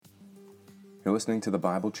You're listening to the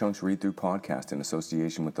Bible Chunks Read Through podcast in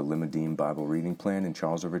association with the Limadim Bible Reading Plan in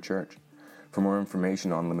Charles River Church. For more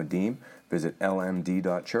information on Limadim, visit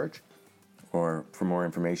lmd.church, or for more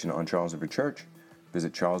information on Charles River Church,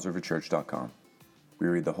 visit charlesriverchurch.com. We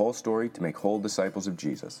read the whole story to make whole disciples of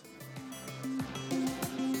Jesus.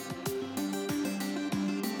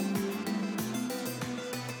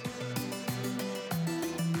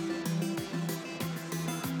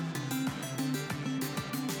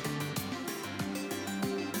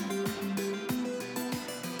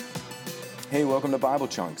 Hey, welcome to Bible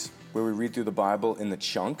Chunks, where we read through the Bible in the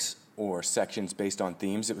chunks, or sections based on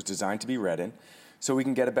themes it was designed to be read in, so we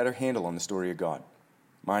can get a better handle on the story of God.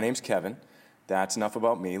 My name's Kevin. That's enough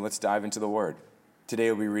about me. Let's dive into the Word.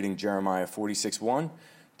 Today we'll be reading Jeremiah 46:1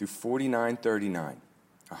 through 49:39,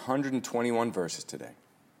 121 verses today.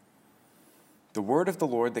 The word of the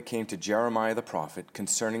Lord that came to Jeremiah the prophet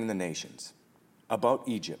concerning the nations, about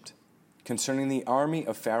Egypt, concerning the army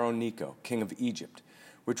of Pharaoh Necho, king of Egypt,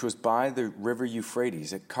 which was by the river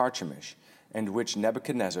Euphrates at Carchemish, and which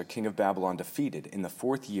Nebuchadnezzar, king of Babylon, defeated in the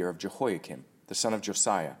 4th year of Jehoiakim, the son of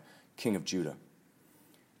Josiah, king of Judah.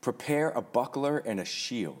 Prepare a buckler and a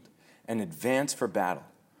shield, and advance for battle.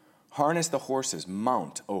 Harness the horses,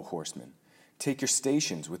 mount, O horsemen. Take your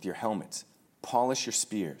stations with your helmets, polish your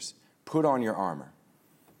spears, put on your armor.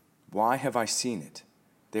 Why have I seen it?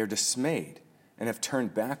 They are dismayed and have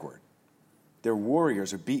turned backward. Their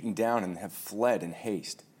warriors are beaten down and have fled in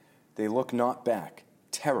haste. They look not back,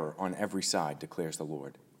 terror on every side, declares the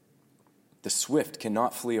Lord. The swift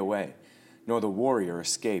cannot flee away, nor the warrior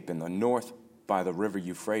escape in the north by the river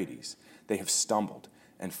Euphrates. They have stumbled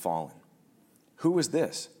and fallen. Who is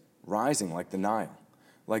this, rising like the Nile,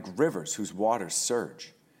 like rivers whose waters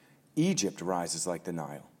surge? Egypt rises like the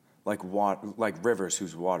Nile, like rivers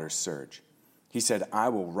whose waters surge. He said, I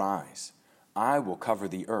will rise, I will cover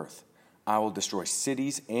the earth. I will destroy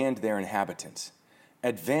cities and their inhabitants.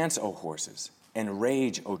 Advance, O horses, and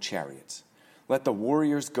rage, O chariots. Let the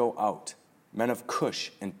warriors go out, men of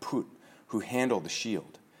Cush and Put, who handle the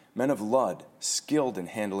shield, men of Lud, skilled in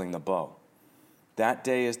handling the bow. That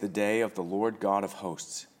day is the day of the Lord God of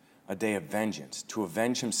hosts, a day of vengeance, to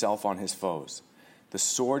avenge himself on his foes. The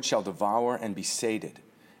sword shall devour and be sated,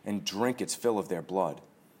 and drink its fill of their blood.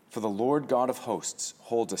 For the Lord God of hosts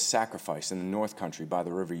holds a sacrifice in the north country by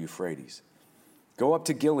the river Euphrates. Go up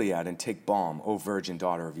to Gilead and take balm, O virgin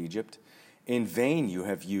daughter of Egypt. In vain you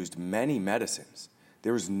have used many medicines.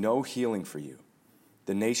 There is no healing for you.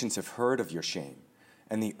 The nations have heard of your shame,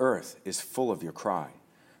 and the earth is full of your cry.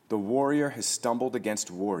 The warrior has stumbled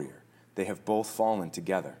against warrior. They have both fallen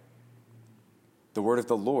together. The word that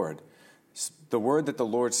the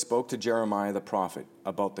Lord spoke to Jeremiah the prophet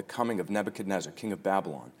about the coming of Nebuchadnezzar, king of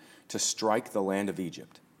Babylon, to strike the land of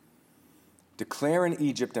Egypt. Declare in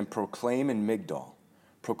Egypt and proclaim in Migdol,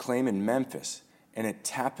 proclaim in Memphis and at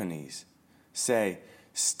Tahpanhes. Say,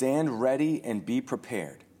 stand ready and be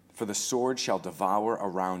prepared, for the sword shall devour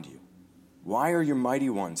around you. Why are your mighty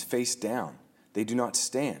ones face down? They do not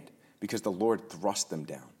stand, because the Lord thrust them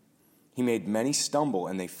down. He made many stumble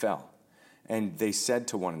and they fell. And they said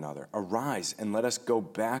to one another, arise and let us go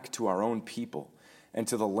back to our own people and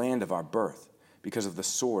to the land of our birth, because of the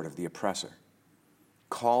sword of the oppressor.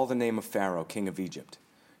 Call the name of Pharaoh, king of Egypt,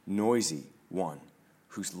 noisy one,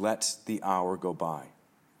 who lets the hour go by.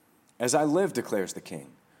 As I live, declares the king,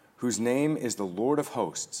 whose name is the Lord of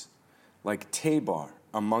hosts, like Tabor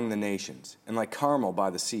among the nations, and like Carmel by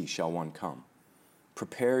the sea shall one come.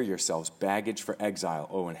 Prepare yourselves baggage for exile,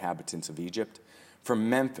 O inhabitants of Egypt, for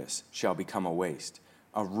Memphis shall become a waste,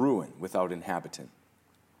 a ruin without inhabitant.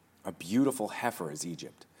 A beautiful heifer is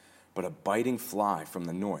Egypt, but a biting fly from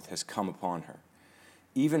the north has come upon her.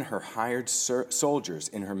 Even her hired soldiers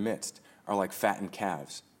in her midst are like fattened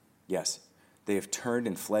calves. Yes, they have turned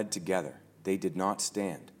and fled together. They did not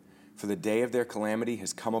stand, for the day of their calamity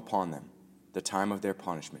has come upon them, the time of their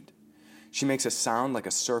punishment. She makes a sound like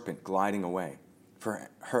a serpent gliding away, for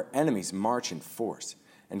her enemies march in force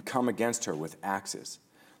and come against her with axes,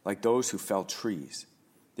 like those who fell trees.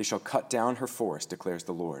 They shall cut down her forest, declares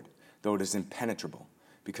the Lord, though it is impenetrable,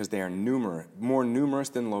 because they are more numerous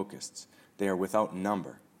than locusts. They are without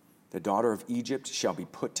number. The daughter of Egypt shall be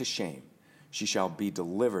put to shame. She shall be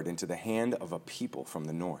delivered into the hand of a people from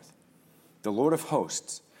the north. The Lord of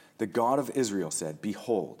hosts, the God of Israel, said,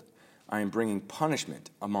 behold, I am bringing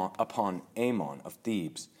punishment upon Amon of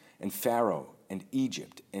Thebes, and Pharaoh and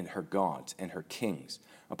Egypt and her gods and her kings,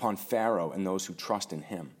 upon Pharaoh and those who trust in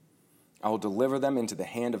him. I will deliver them into the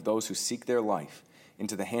hand of those who seek their life,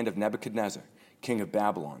 into the hand of Nebuchadnezzar, king of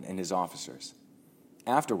Babylon, and his officers.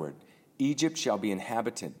 Afterward, Egypt shall be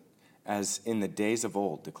inhabited as in the days of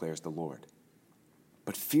old, declares the Lord.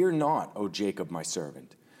 But fear not, O Jacob, my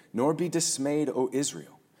servant, nor be dismayed, O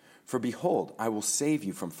Israel. For behold, I will save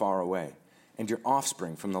you from far away, and your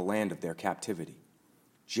offspring from the land of their captivity.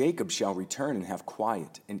 Jacob shall return and have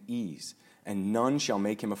quiet and ease, and none shall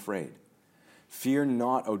make him afraid. Fear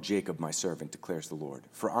not, O Jacob, my servant, declares the Lord,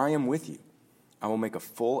 for I am with you. I will make a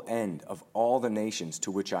full end of all the nations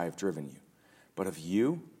to which I have driven you. But of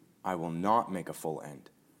you I will not make a full end.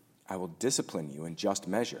 I will discipline you in just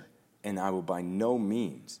measure, and I will by no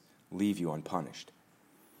means leave you unpunished.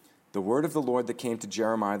 The word of the Lord that came to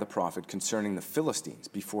Jeremiah the prophet concerning the Philistines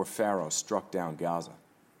before Pharaoh struck down Gaza.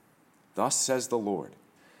 Thus says the Lord,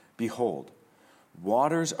 behold,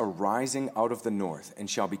 waters are rising out of the north and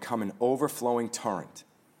shall become an overflowing torrent.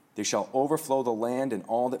 They shall overflow the land and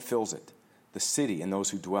all that fills it, the city and those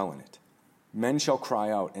who dwell in it. Men shall cry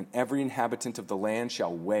out, and every inhabitant of the land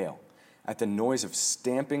shall wail at the noise of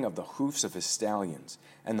stamping of the hoofs of his stallions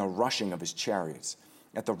and the rushing of his chariots,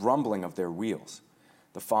 at the rumbling of their wheels.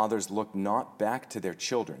 The fathers look not back to their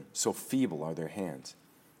children, so feeble are their hands,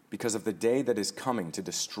 because of the day that is coming to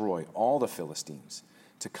destroy all the Philistines,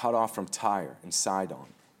 to cut off from Tyre and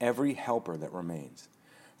Sidon every helper that remains.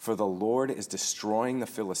 For the Lord is destroying the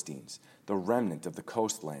Philistines, the remnant of the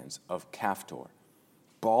coastlands of Caphtor.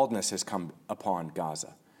 Baldness has come upon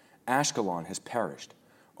Gaza. Ashkelon has perished,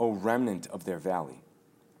 O remnant of their valley.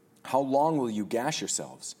 How long will you gash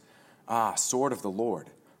yourselves? Ah, sword of the Lord,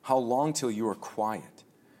 how long till you are quiet?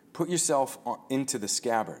 Put yourself into the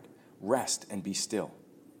scabbard, rest and be still.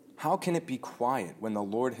 How can it be quiet when the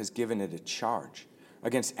Lord has given it a charge?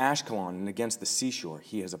 Against Ashkelon and against the seashore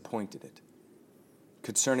he has appointed it.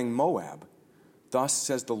 Concerning Moab, thus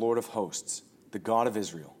says the Lord of hosts, the God of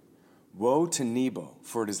Israel, woe to Nebo,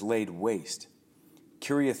 for it is laid waste.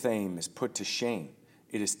 Kiriathaim is put to shame,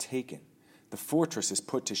 it is taken. The fortress is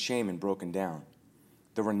put to shame and broken down.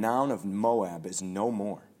 The renown of Moab is no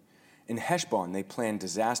more. In Heshbon they plan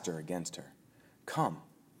disaster against her. Come,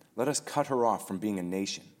 let us cut her off from being a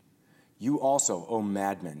nation. You also, O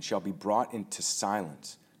madmen, shall be brought into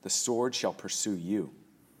silence. The sword shall pursue you.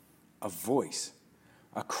 A voice,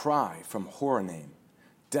 a cry from Horonaim,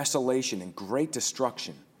 desolation and great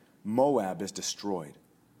destruction. Moab is destroyed.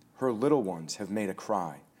 Her little ones have made a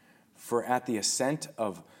cry. For at the ascent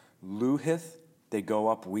of Luhith they go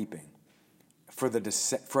up weeping. For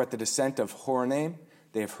at the descent of Horonaim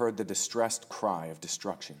they have heard the distressed cry of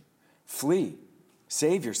destruction. Flee,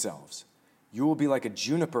 save yourselves. You will be like a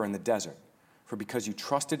juniper in the desert, for because you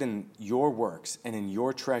trusted in your works and in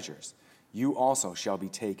your treasures, you also shall be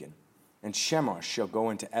taken. And Chemosh shall go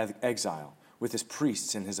into exile with his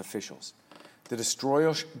priests and his officials. The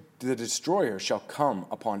destroyer shall come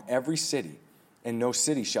upon every city, and no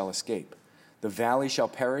city shall escape. The valley shall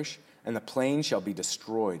perish, and the plain shall be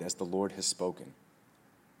destroyed, as the Lord has spoken.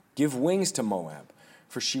 Give wings to Moab,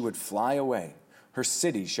 for she would fly away. Her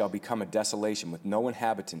cities shall become a desolation with no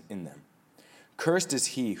inhabitant in them. Cursed is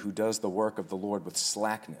he who does the work of the Lord with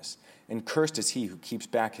slackness, and cursed is he who keeps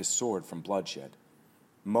back his sword from bloodshed.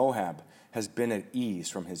 Moab has been at ease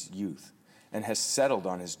from his youth, and has settled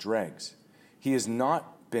on his dregs. He has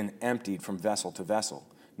not been emptied from vessel to vessel,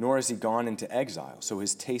 nor has he gone into exile, so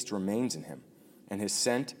his taste remains in him, and his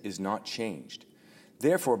scent is not changed.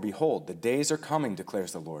 Therefore, behold, the days are coming,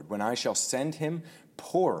 declares the Lord, when I shall send him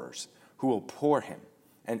pourers who will pour him,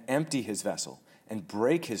 and empty his vessel, and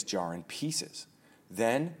break his jar in pieces.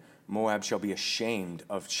 Then Moab shall be ashamed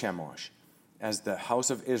of Chemosh, as the house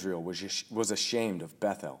of Israel was ashamed of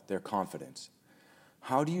Bethel, their confidence.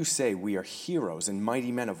 How do you say we are heroes and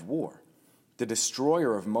mighty men of war? The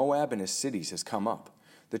destroyer of Moab and his cities has come up.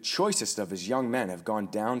 The choicest of his young men have gone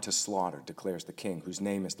down to slaughter, declares the King, whose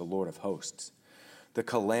name is the Lord of hosts. The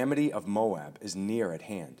calamity of Moab is near at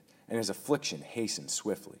hand, and his affliction hastens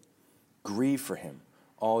swiftly. Grieve for him,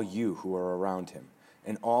 all you who are around him,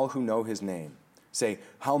 and all who know his name. Say,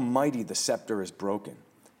 how mighty the scepter is broken,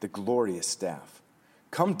 the glorious staff.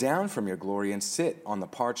 Come down from your glory and sit on the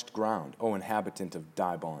parched ground, O inhabitant of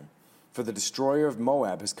Dibon. For the destroyer of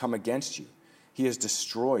Moab has come against you. He has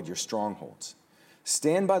destroyed your strongholds.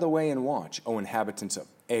 Stand by the way and watch, O inhabitants of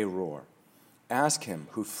Aror. Ask him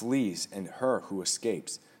who flees and her who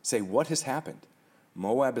escapes. Say, what has happened?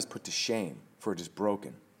 Moab is put to shame, for it is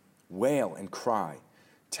broken. Wail and cry.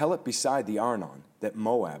 Tell it beside the Arnon that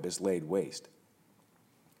Moab is laid waste.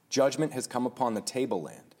 Judgment has come upon the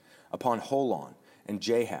tableland, upon Holon and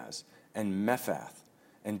Jahaz and Mephath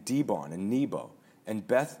and Dibon and Nebo and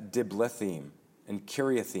Beth Diblathim and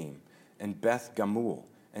Kiriathim and Beth Gamul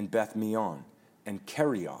and Beth Meon and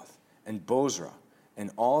Kerioth and Bozrah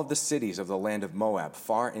and all of the cities of the land of Moab,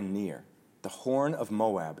 far and near. The horn of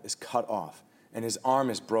Moab is cut off, and his arm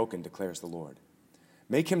is broken, declares the Lord.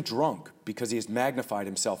 Make him drunk, because he has magnified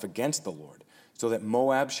himself against the Lord, so that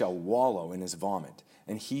Moab shall wallow in his vomit,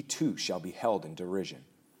 and he too shall be held in derision.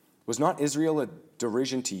 Was not Israel a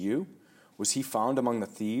derision to you? Was he found among the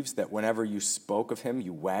thieves, that whenever you spoke of him,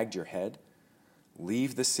 you wagged your head?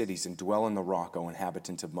 Leave the cities and dwell in the rock, O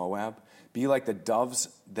inhabitants of Moab. Be like the doves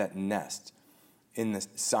that nest in the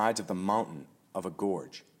sides of the mountain of a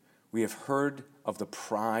gorge. We have heard of the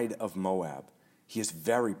pride of Moab. He is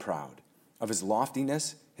very proud, of his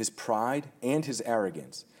loftiness, his pride, and his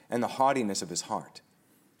arrogance, and the haughtiness of his heart.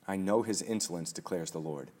 I know his insolence, declares the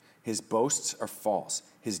Lord. His boasts are false.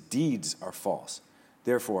 His deeds are false.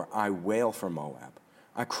 Therefore, I wail for Moab.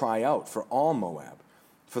 I cry out for all Moab.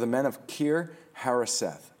 For the men of Kir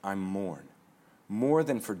Hareseth I mourn. More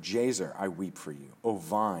than for Jazer I weep for you, O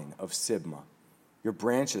vine of Sibmah. Your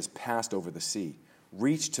branches passed over the sea,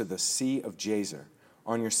 reached to the sea of Jazer.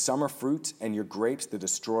 On your summer fruits and your grapes the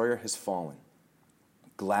destroyer has fallen.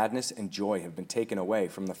 Gladness and joy have been taken away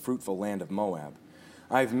from the fruitful land of Moab.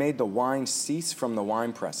 I have made the wine cease from the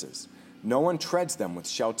winepresses. No one treads them with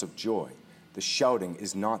shouts of joy. The shouting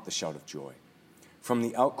is not the shout of joy. From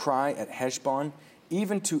the outcry at Heshbon,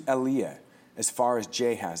 even to Eliah, as far as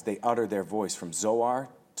Jahaz, they utter their voice. From Zoar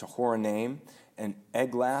to Horonaim and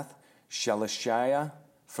Eglath, Shelishiah,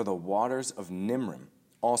 for the waters of Nimrim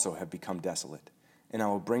also have become desolate. And I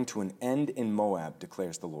will bring to an end in Moab,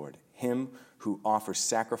 declares the Lord, him who offers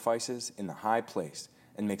sacrifices in the high place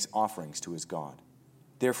and makes offerings to his God.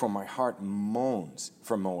 Therefore my heart moans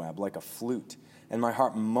for Moab like a flute, and my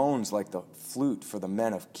heart moans like the flute for the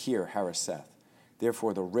men of Kir Hareseth.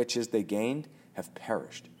 Therefore the riches they gained have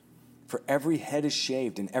perished. For every head is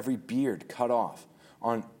shaved and every beard cut off.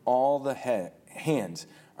 On all the hands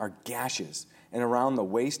are gashes, and around the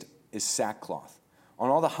waist is sackcloth. On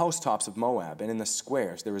all the housetops of Moab and in the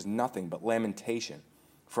squares there is nothing but lamentation.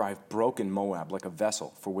 For I have broken Moab like a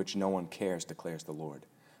vessel for which no one cares, declares the Lord.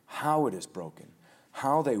 How it is broken,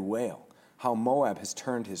 how they wail, how Moab has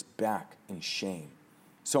turned his back in shame.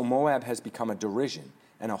 So Moab has become a derision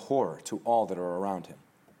and a horror to all that are around him.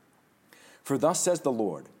 For thus says the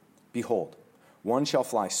Lord, behold, one shall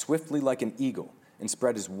fly swiftly like an eagle and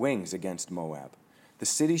spread his wings against Moab. The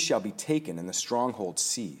city shall be taken and the stronghold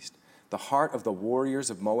seized. The heart of the warriors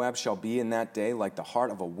of Moab shall be in that day like the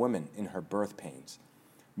heart of a woman in her birth pains.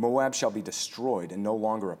 Moab shall be destroyed and no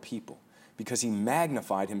longer a people, because he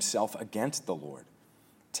magnified himself against the Lord.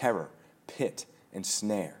 Terror, pit, and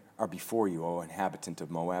snare are before you, O inhabitant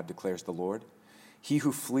of Moab, declares the Lord. He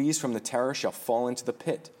who flees from the terror shall fall into the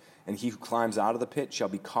pit, and he who climbs out of the pit shall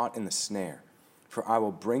be caught in the snare. For I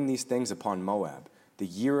will bring these things upon Moab, the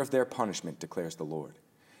year of their punishment, declares the Lord.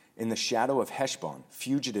 In the shadow of Heshbon,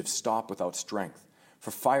 fugitives stop without strength,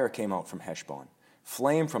 for fire came out from Heshbon,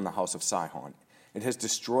 flame from the house of Sihon. It has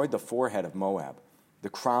destroyed the forehead of Moab, the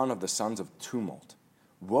crown of the sons of tumult.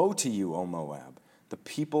 Woe to you, O Moab! The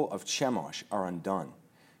people of Chemosh are undone.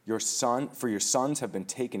 For your sons have been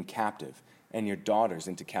taken captive, and your daughters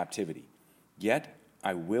into captivity. Yet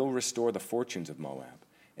I will restore the fortunes of Moab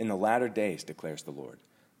in the latter days, declares the Lord.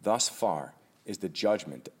 Thus far is the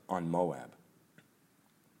judgment on Moab.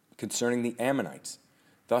 Concerning the Ammonites,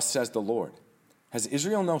 thus says the Lord, has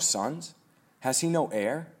Israel no sons? Has he no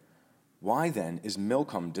heir? Why then is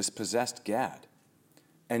Milcom dispossessed Gad,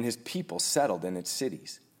 and his people settled in its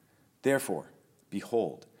cities? Therefore,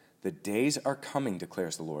 behold, the days are coming,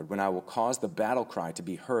 declares the Lord, when I will cause the battle cry to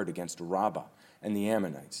be heard against Rabbah and the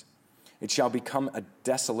Ammonites. It shall become a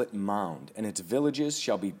desolate mound, and its villages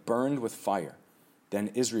shall be burned with fire.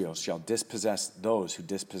 Then Israel shall dispossess those who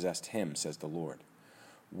dispossessed him, says the Lord.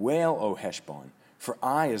 Wail, O Heshbon, for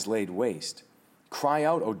Ai is laid waste. Cry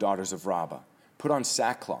out, O daughters of Rabbah. Put on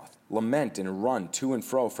sackcloth, lament and run to and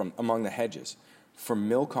fro from among the hedges. For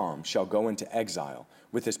Milcom shall go into exile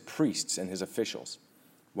with his priests and his officials.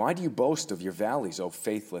 Why do you boast of your valleys, O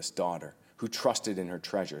faithless daughter, who trusted in her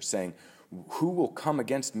treasure, saying, who will come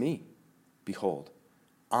against me? Behold,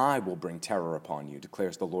 I will bring terror upon you,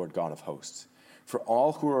 declares the Lord God of hosts, for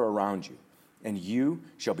all who are around you, and you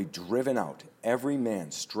shall be driven out, every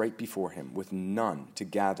man straight before him, with none to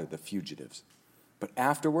gather the fugitives. But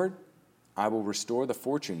afterward I will restore the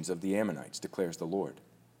fortunes of the Ammonites, declares the Lord.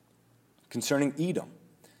 Concerning Edom,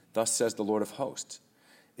 thus says the Lord of hosts,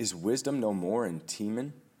 is wisdom no more in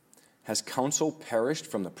Teman? Has counsel perished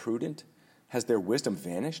from the prudent? Has their wisdom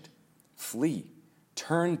vanished? Flee,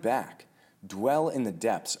 turn back, dwell in the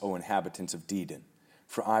depths, O inhabitants of Dedan,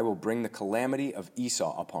 for I will bring the calamity of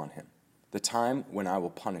Esau upon him, the time when I will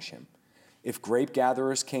punish him. If grape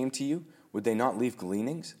gatherers came to you, would they not leave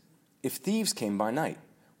gleanings? If thieves came by night,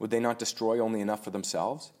 would they not destroy only enough for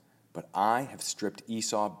themselves? But I have stripped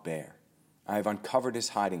Esau bare. I have uncovered his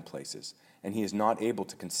hiding places, and he is not able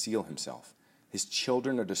to conceal himself. His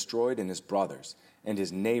children are destroyed, and his brothers, and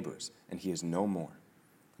his neighbors, and he is no more.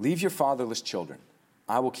 Leave your fatherless children.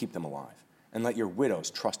 I will keep them alive, and let your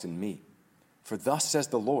widows trust in me. For thus says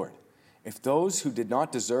the Lord, if those who did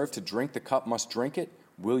not deserve to drink the cup must drink it,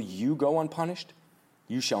 will you go unpunished?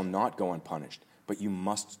 You shall not go unpunished, but you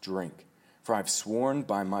must drink. For I have sworn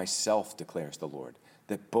by myself, declares the Lord,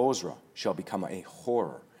 that Bozrah shall become a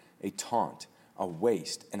horror, a taunt, a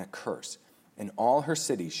waste, and a curse, and all her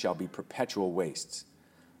cities shall be perpetual wastes.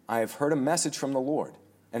 I have heard a message from the Lord,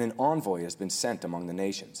 and an envoy has been sent among the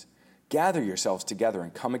nations. Gather yourselves together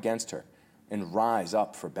and come against her, and rise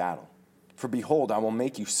up for battle. For behold, I will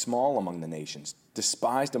make you small among the nations,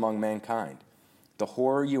 despised among mankind. The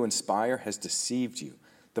horror you inspire has deceived you,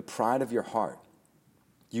 the pride of your heart.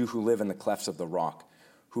 You who live in the clefts of the rock,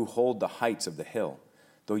 who hold the heights of the hill,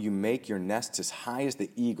 though you make your nests as high as the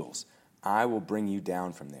eagles, I will bring you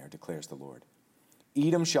down from there, declares the Lord.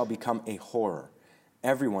 Edom shall become a horror.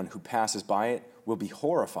 Everyone who passes by it will be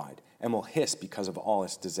horrified and will hiss because of all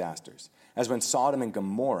its disasters, as when Sodom and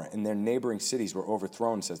Gomorrah and their neighboring cities were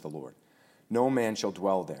overthrown, says the Lord. No man shall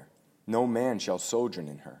dwell there. No man shall sojourn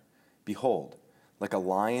in her. Behold, like a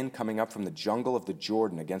lion coming up from the jungle of the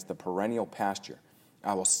Jordan against the perennial pasture,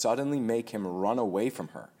 I will suddenly make him run away from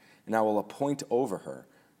her, and I will appoint over her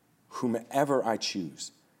whomever I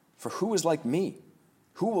choose. For who is like me?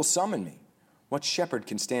 Who will summon me? What shepherd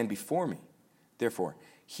can stand before me? Therefore,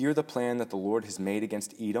 hear the plan that the Lord has made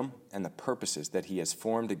against Edom and the purposes that he has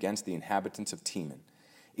formed against the inhabitants of Teman.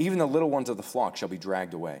 Even the little ones of the flock shall be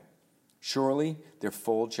dragged away. Surely their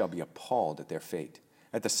fold shall be appalled at their fate.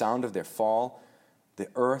 At the sound of their fall, the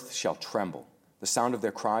earth shall tremble. The sound of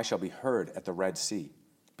their cry shall be heard at the Red Sea.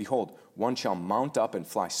 Behold, one shall mount up and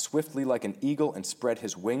fly swiftly like an eagle and spread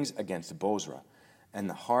his wings against Bozrah. And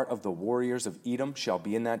the heart of the warriors of Edom shall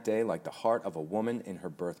be in that day like the heart of a woman in her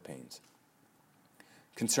birth pains.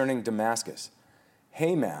 Concerning Damascus,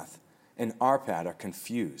 Hamath and Arpad are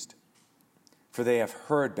confused, for they have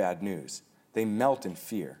heard bad news. They melt in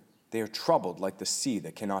fear. They are troubled like the sea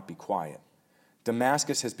that cannot be quiet.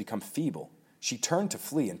 Damascus has become feeble. She turned to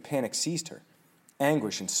flee, and panic seized her.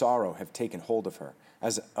 Anguish and sorrow have taken hold of her,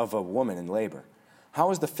 as of a woman in labor.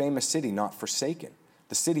 How is the famous city not forsaken,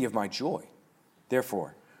 the city of my joy?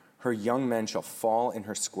 Therefore, her young men shall fall in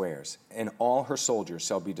her squares, and all her soldiers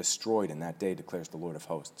shall be destroyed in that day, declares the Lord of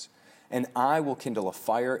hosts. And I will kindle a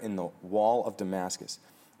fire in the wall of Damascus,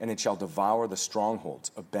 and it shall devour the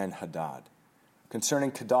strongholds of Ben-Hadad.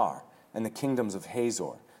 Concerning Kedar and the kingdoms of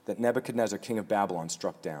Hazor, that Nebuchadnezzar king of Babylon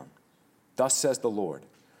struck down. Thus says the Lord,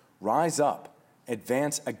 rise up,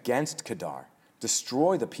 advance against Kedar,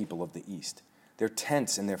 destroy the people of the east. Their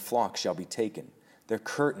tents and their flocks shall be taken, their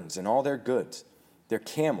curtains and all their goods. Their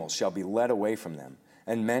camels shall be led away from them,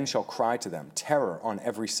 and men shall cry to them, terror on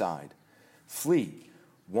every side. Flee,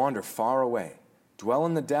 wander far away. Dwell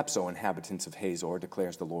in the depths, O inhabitants of Hazor,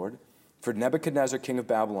 declares the Lord. For Nebuchadnezzar king of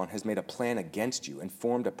Babylon has made a plan against you and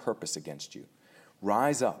formed a purpose against you.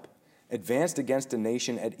 Rise up, advance against a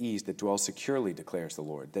nation at ease that dwells securely, declares the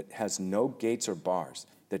Lord, that has no gates or bars,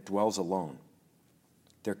 that dwells alone.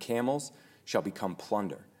 Their camels shall become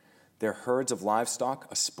plunder, their herds of livestock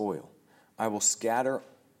a spoil. I will scatter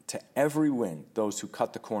to every wind those who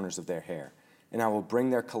cut the corners of their hair, and I will bring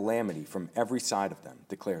their calamity from every side of them,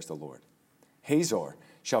 declares the Lord. Hazor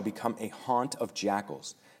shall become a haunt of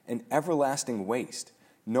jackals, an everlasting waste.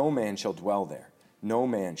 No man shall dwell there, no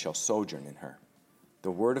man shall sojourn in her. The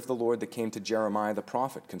word of the Lord that came to Jeremiah the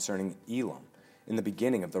prophet concerning Elam, in the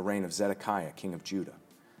beginning of the reign of Zedekiah king of Judah.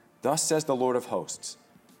 Thus says the Lord of hosts,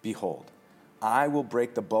 behold, I will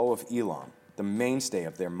break the bow of Elam, the mainstay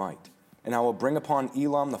of their might. And I will bring upon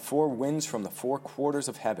Elam the four winds from the four quarters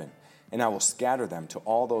of heaven, and I will scatter them to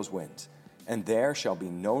all those winds. And there shall be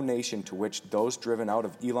no nation to which those driven out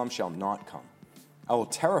of Elam shall not come. I will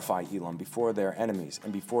terrify Elam before their enemies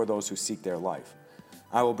and before those who seek their life.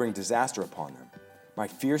 I will bring disaster upon them. My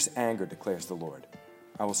fierce anger, declares the Lord.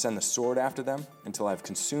 I will send the sword after them until I have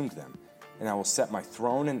consumed them, and I will set my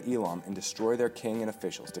throne in Elam and destroy their king and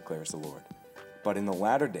officials, declares the Lord. But in the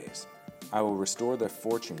latter days, I will restore the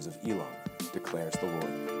fortunes of Elam, declares the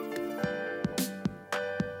Lord.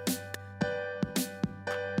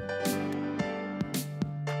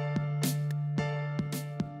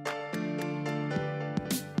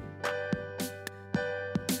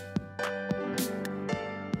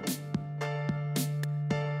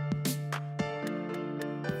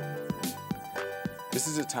 This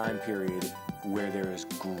is a time period where there is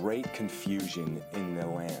great confusion in the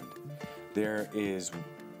land. There is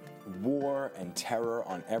war and terror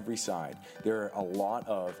on every side. There are a lot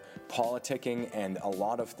of politicking, and a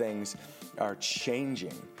lot of things are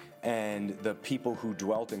changing. And the people who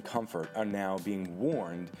dwelt in comfort are now being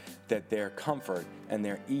warned that their comfort and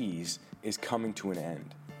their ease is coming to an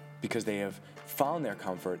end, because they have found their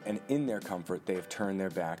comfort, and in their comfort they have turned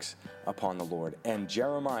their backs upon the Lord. And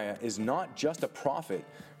Jeremiah is not just a prophet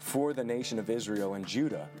for the nation of Israel and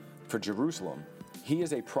Judah, for Jerusalem. He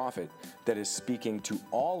is a prophet that is speaking to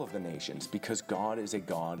all of the nations, because God is a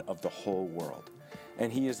God of the whole world.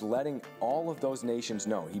 And he is letting all of those nations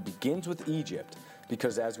know. He begins with Egypt,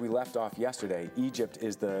 because as we left off yesterday, Egypt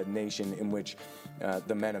is the nation in which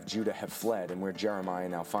the men of Judah have fled, and where Jeremiah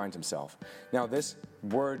now finds himself. Now, this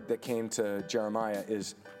word that came to Jeremiah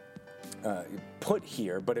is put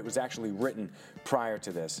here, but it was actually written prior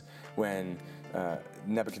to this, when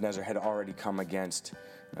Nebuchadnezzar had already come against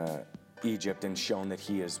Egypt and shown that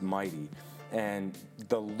he is mighty. And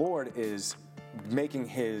the Lord is making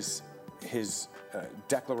his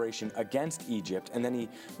declaration against Egypt, and then he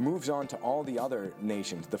moves on to all the other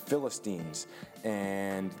nations, the Philistines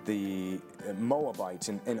and the Moabites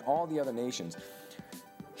and all the other nations.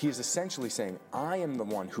 He is essentially saying, I am the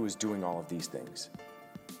one who is doing all of these things.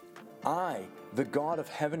 I, the God of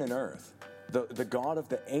heaven and earth, the God of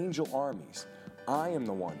the angel armies, I am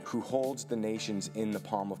the one who holds the nations in the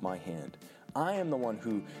palm of my hand. I am the one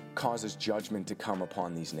who causes judgment to come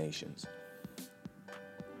upon these nations.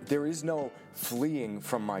 There is no fleeing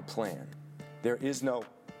from my plan. There is no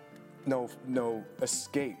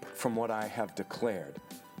escape from what I have declared.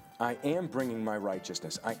 I am bringing my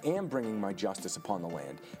righteousness. I am bringing my justice upon the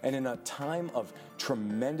land. And in a time of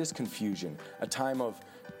tremendous confusion, a time of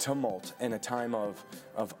tumult, and a time of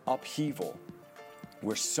upheaval,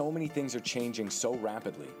 where so many things are changing so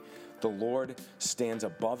rapidly, the Lord stands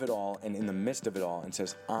above it all and in the midst of it all and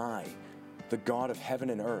says, I, the God of heaven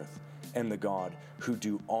and earth, am the God who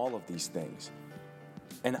do all of these things.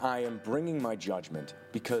 And I am bringing my judgment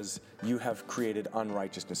because you have created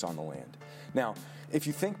unrighteousness on the land. Now, if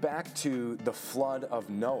you think back to the flood of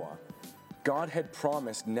Noah, God had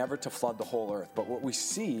promised never to flood the whole earth, but what we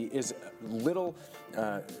see is little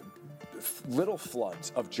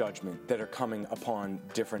floods of judgment that are coming upon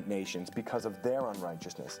different nations because of their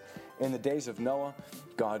unrighteousness. In the days of Noah,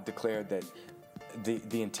 God declared that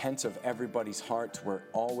the intents of everybody's hearts were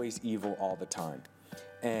always evil all the time.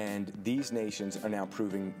 And these nations are now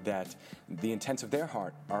proving that the intents of their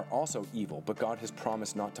heart are also evil, but God has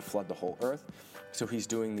promised not to flood the whole earth, so he's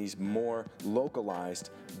doing these more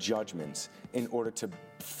localized judgments in order to,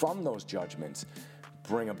 from those judgments,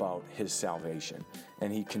 bring about his salvation.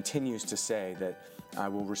 And he continues to say that I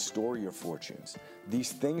will restore your fortunes.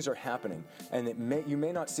 These things are happening, and you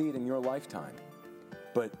may not see it in your lifetime,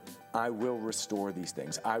 but I will restore these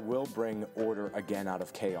things. I will bring order again out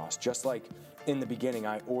of chaos. Just like in the beginning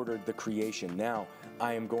I ordered the creation, now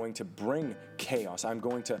I am going to bring chaos. I'm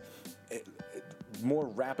going to more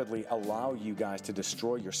rapidly allow you guys to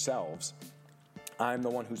destroy yourselves. I'm the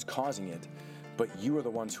one who's causing it, but you are the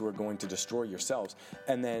ones who are going to destroy yourselves.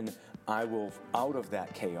 And then I will, out of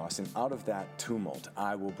that chaos and out of that tumult,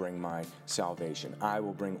 I will bring my salvation. I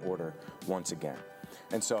will bring order once again.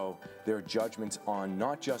 And so there are judgments on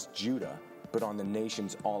not just Judah, but on the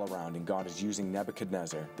nations all around. And God is using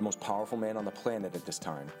Nebuchadnezzar, the most powerful man on the planet at this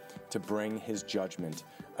time, to bring his judgment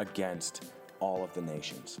against all of the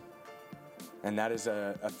nations. And that is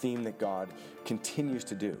a theme that God continues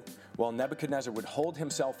to do. While Nebuchadnezzar would hold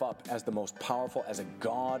himself up as the most powerful, as a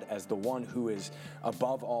god, as the one who is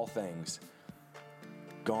above all things,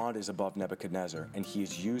 God is above Nebuchadnezzar, and he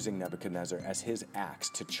is using Nebuchadnezzar as his axe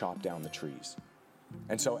to chop down the trees.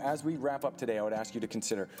 And so as we wrap up today, I would ask you to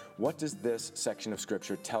consider, what does this section of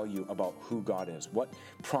Scripture tell you about who God is? What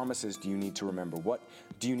promises do you need to remember? What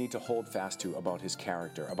do you need to hold fast to about his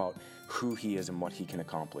character, about who he is and what he can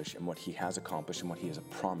accomplish, and what he has accomplished and what he has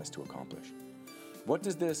promised to accomplish? What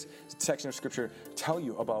does this section of Scripture tell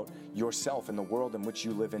you about yourself and the world in which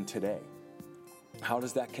you live in today? How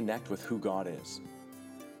does that connect with who God is?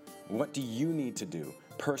 What do you need to do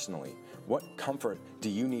personally? What comfort do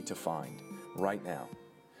you need to find right now?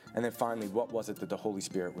 And then finally, what was it that the Holy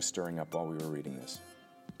Spirit was stirring up while we were reading this?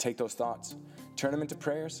 Take those thoughts, turn them into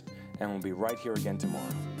prayers, and we'll be right here again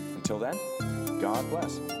tomorrow. Until then, God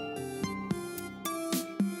bless.